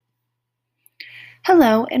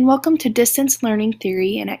Hello, and welcome to Distance Learning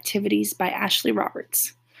Theory and Activities by Ashley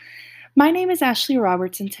Roberts. My name is Ashley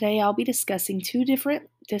Roberts, and today I'll be discussing two different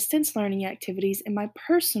distance learning activities in my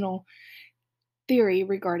personal theory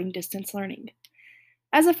regarding distance learning.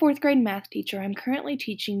 As a fourth grade math teacher, I'm currently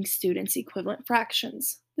teaching students equivalent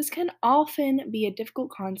fractions. This can often be a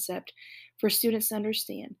difficult concept for students to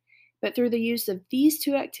understand, but through the use of these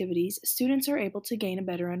two activities, students are able to gain a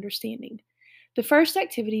better understanding. The first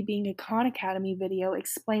activity being a Khan Academy video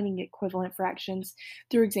explaining equivalent fractions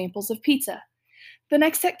through examples of pizza. The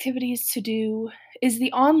next activity is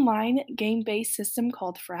the online game-based system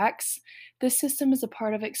called Frax. This system is a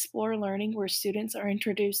part of Explore Learning where students are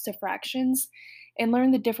introduced to fractions and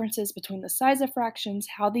learn the differences between the size of fractions,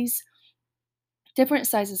 how these different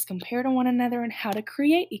sizes compare to one another, and how to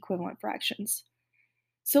create equivalent fractions.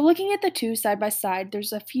 So, looking at the two side by side,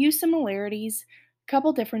 there's a few similarities,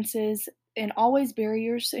 couple differences, and always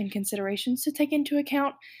barriers and considerations to take into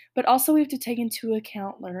account, but also we have to take into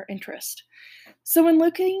account learner interest. So, when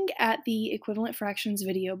looking at the equivalent fractions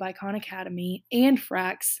video by Khan Academy and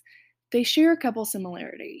Frax, they share a couple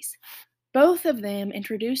similarities. Both of them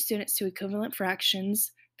introduce students to equivalent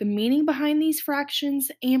fractions, the meaning behind these fractions,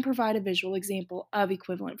 and provide a visual example of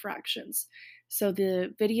equivalent fractions. So,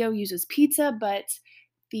 the video uses pizza, but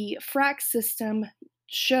the frac system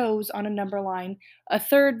shows on a number line a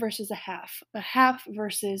third versus a half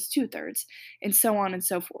versus two thirds, and so on and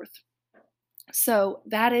so forth. So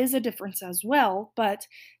that is a difference as well, but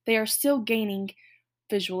they are still gaining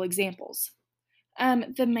visual examples.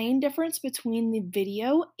 The main difference between the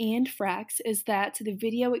video and Frax is that the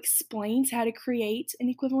video explains how to create an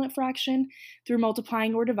equivalent fraction through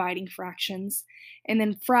multiplying or dividing fractions, and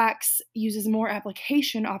then Frax uses more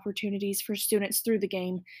application opportunities for students through the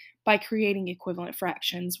game by creating equivalent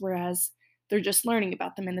fractions, whereas they're just learning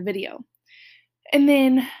about them in the video. And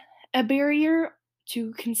then a barrier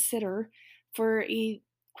to consider for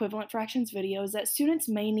equivalent fractions videos that students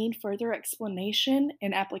may need further explanation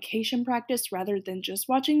and application practice rather than just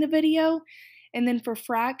watching the video. And then for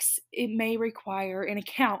Frax, it may require an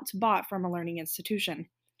account bought from a learning institution.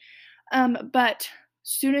 But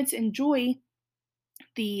students enjoy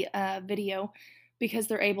the video because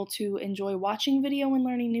they're able to enjoy watching video and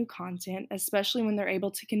learning new content, especially when they're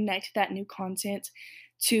able to connect that new content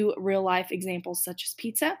to real life examples such as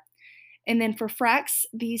pizza. And then for Frax,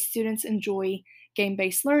 these students enjoy game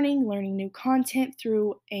based learning, learning new content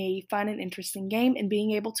through a fun and interesting game, and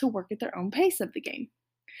being able to work at their own pace of the game.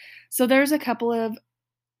 So there's a couple of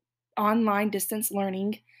online distance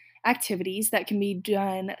learning activities that can be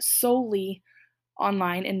done solely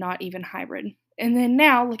online and not even hybrid. And then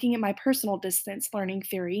now, looking at my personal distance learning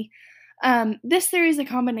theory, this theory is a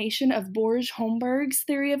combination of Borge Holmberg's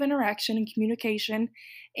theory of interaction and communication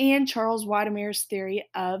and Charles Weidemeier's theory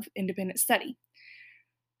of independent study.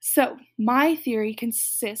 So, my theory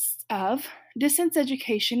consists of distance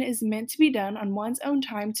education is meant to be done on one's own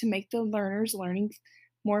time to make the learner's learning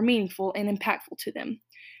more meaningful and impactful to them.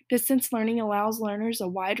 Distance learning allows learners a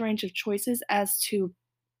wide range of choices as to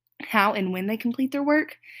how and when they complete their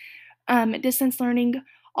work. Distance learning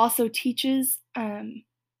also teaches,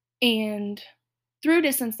 and through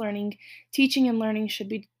distance learning, teaching and learning should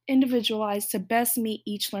be individualized to best meet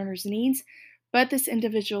each learner's needs, but this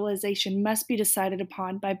individualization must be decided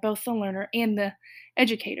upon by both the learner and the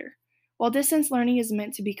educator. While distance learning is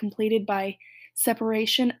meant to be completed by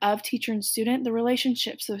separation of teacher and student, the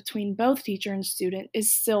relationships between both teacher and student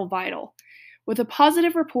is still vital. With a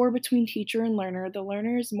positive rapport between teacher and learner, the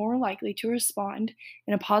learner is more likely to respond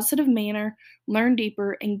in a positive manner, learn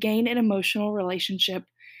deeper, and gain an emotional relationship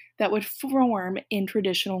that would form in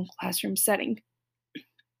traditional classroom setting.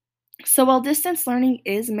 So while distance learning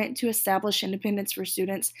is meant to establish independence for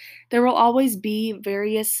students, there will always be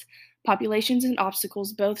various populations and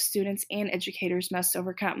obstacles both students and educators must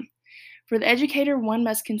overcome. For the educator, one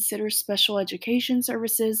must consider special education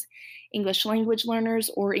services, English language learners,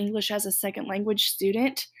 or English as a second language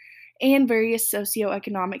student, and various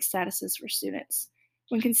socioeconomic statuses for students.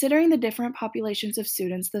 When considering the different populations of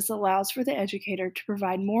students, this allows for the educator to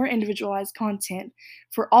provide more individualized content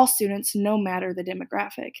for all students, no matter the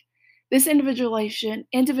demographic. This individualization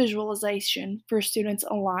for students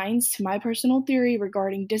aligns to my personal theory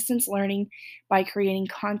regarding distance learning by creating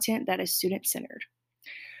content that is student centered.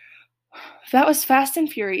 That was fast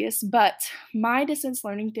and furious, but my distance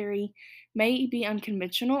learning theory may be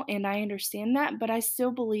unconventional, and I understand that, but I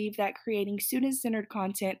still believe that creating student centered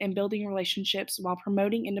content and building relationships while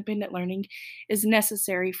promoting independent learning is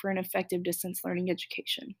necessary for an effective distance learning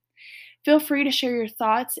education. Feel free to share your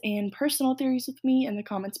thoughts and personal theories with me in the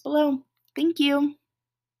comments below. Thank you.